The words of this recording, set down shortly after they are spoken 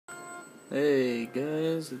Hey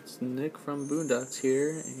guys, it's Nick from Boondocks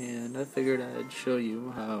here, and I figured I'd show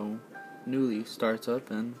you how New Leaf starts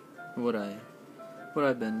up and what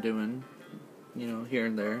I've been doing, here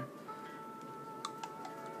and there.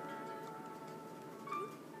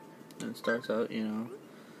 And it starts out,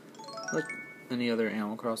 like any other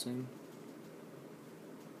Animal Crossing.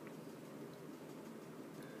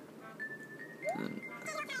 And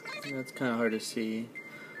that's kind of hard to see,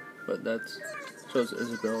 but that shows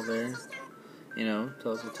Isabelle there.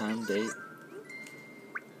 Tells the time, date.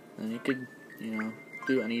 And you could,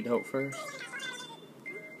 do I need help first.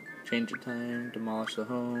 Change the time, demolish the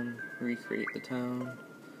home, recreate the town.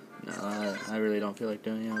 No, I really don't feel like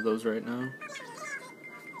doing any of those right now.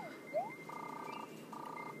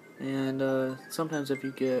 And sometimes if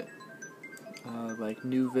you get like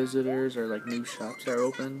new visitors or like new shops that are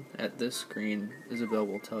open, at this screen, Isabelle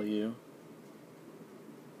will tell you.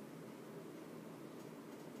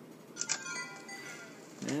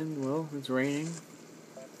 And well, it's raining.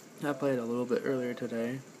 I played a little bit earlier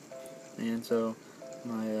today, and so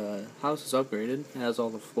my house is upgraded. It has all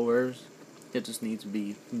the floors. It just needs to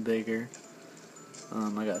be bigger.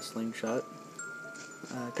 I got a slingshot.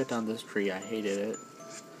 I cut down this tree. I hated it.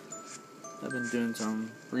 I've been doing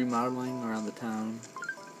some remodeling around the town.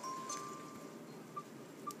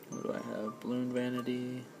 What do I have? Balloon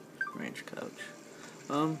vanity, ranch couch.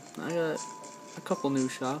 I got a couple new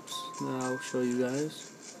shops that I'll show you guys.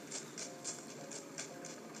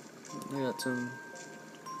 I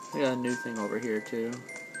got a new thing over here too.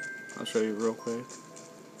 I'll show you real quick.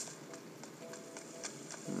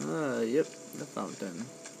 Yep, the fountain.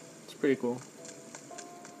 It's pretty cool.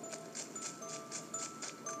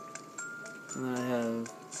 And I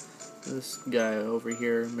have this guy over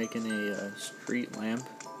here making a street lamp.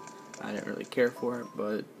 I didn't really care for it,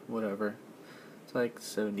 but whatever. It's like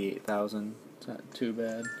 78,000. It's not too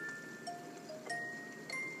bad.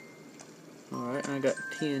 Alright, I got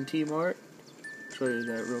TNT Mart. Show you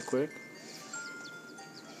that real quick.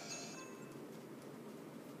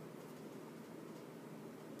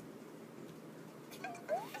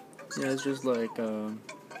 Yeah, it's just like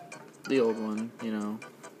the old one,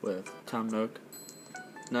 with Tom Nook.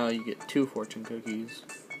 Now you get 2 fortune cookies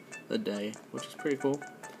a day, which is pretty cool.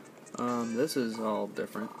 This is all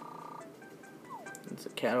different. It's a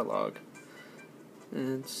catalog.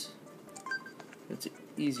 And it's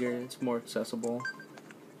easier, it's more accessible.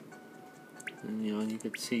 And you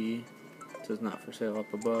could see it says not for sale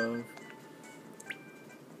up above.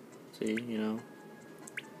 See,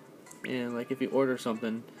 And like if you order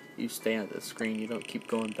something, you stay at the screen, you don't keep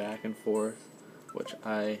going back and forth, which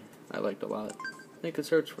I liked a lot. You could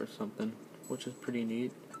search for something, which is pretty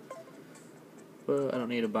neat. But I don't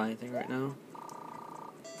need to buy anything right now.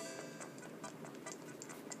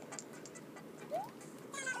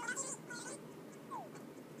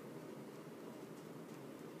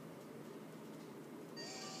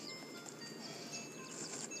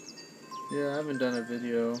 Yeah, I haven't done a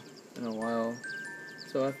video in a while,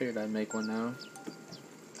 so I figured I'd make one now.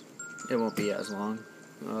 It won't be as long.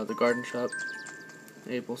 The garden shop,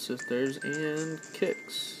 Able Sisters, and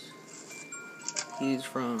Kix. He's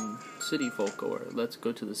from City Folk, or Let's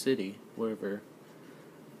Go to the City, whatever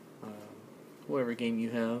game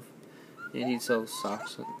you have. And he sells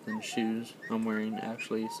socks and shoes. I'm wearing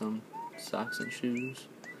actually some socks and shoes.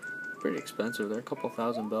 Pretty expensive. They're a couple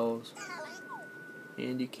 $1,000 bells.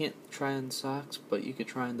 And you can't try on socks, but you could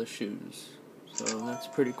try on the shoes. So that's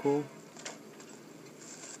pretty cool.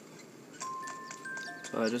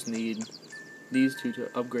 So I just need these two to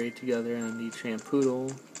upgrade together, and I need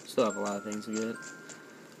Shampoodle. Still have a lot of things to get.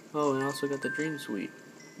 Oh, and I also got the Dream Suite.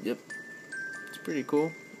 Yep. It's pretty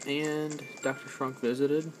cool. And Dr. Shrunk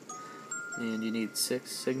visited. And you need 6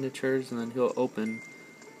 signatures, and then he'll open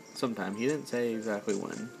sometime. He didn't say exactly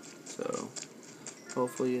when. So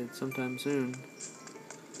hopefully it's sometime soon.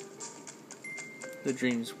 The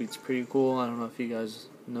Dream Suite's pretty cool. I don't know if you guys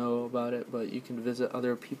know about it, but you can visit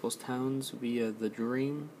other people's towns via the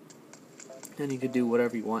Dream. And you could do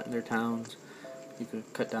whatever you want in their towns. You could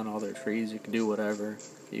cut down all their trees. You could do whatever.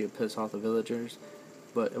 You could piss off the villagers.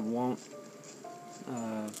 But it won't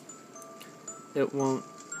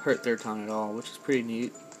hurt their town at all, which is pretty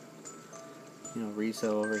neat.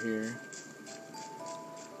 Resale over here.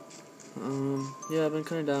 Yeah, I've been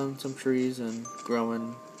cutting down some trees and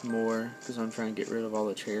growing more because I'm trying to get rid of all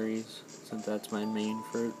the cherries since that's my main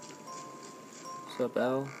fruit. What's up,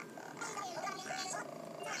 Al?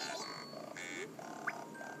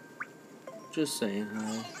 Just saying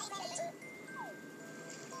hi.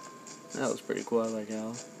 That was pretty cool. I like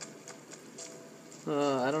Al.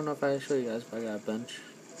 I don't know if I show you guys, but I got a bench.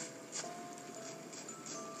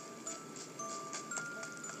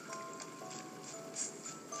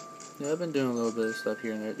 Yeah, I've been doing a little bit of stuff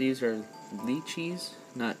here and there. These are lychees,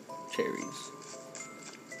 not cherries.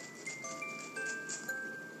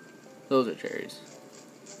 Those are cherries.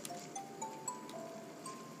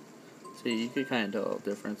 See, you can kind of tell the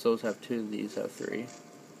difference. Those have 2, these have 3.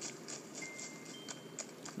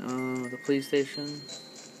 The police station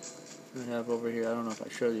I have over here, I don't know if I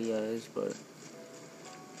showed you guys, but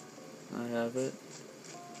I have it.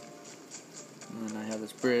 And then I have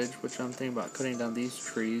this bridge, which I'm thinking about cutting down these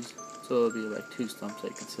trees, so it'll be like 2 stumps I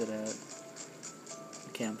can sit at.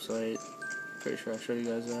 The campsite. Pretty sure I showed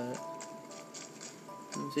you guys that.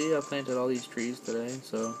 And see, I planted all these trees today,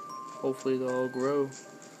 so hopefully they'll all grow.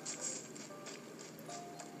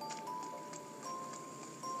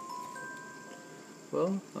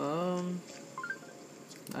 Well,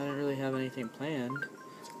 I didn't really have anything planned.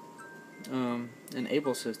 In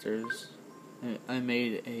Able Sisters, I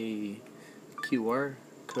made a QR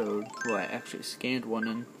code. Well, I actually scanned one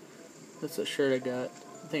in. That's a shirt I got.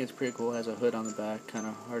 I think it's pretty cool. It has a hood on the back, kind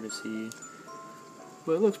of hard to see,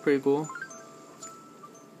 but it looks pretty cool.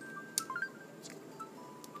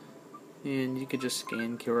 And you could just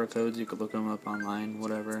scan QR codes. You could look them up online,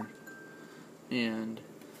 whatever. And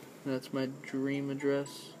that's my dream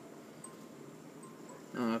address.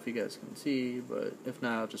 I don't know if you guys can see, but if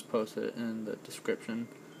not, I'll just post it in the description.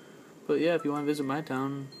 But yeah, if you want to visit my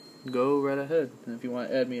town, go right ahead. And if you want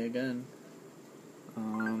to add me again,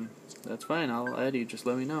 that's fine. I'll add you. Just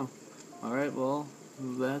let me know. Alright, well,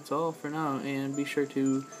 that's all for now. And be sure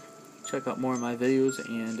to check out more of my videos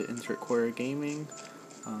and InsertQuarterGaming.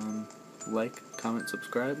 Like, comment,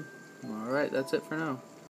 subscribe. Alright, that's it for now.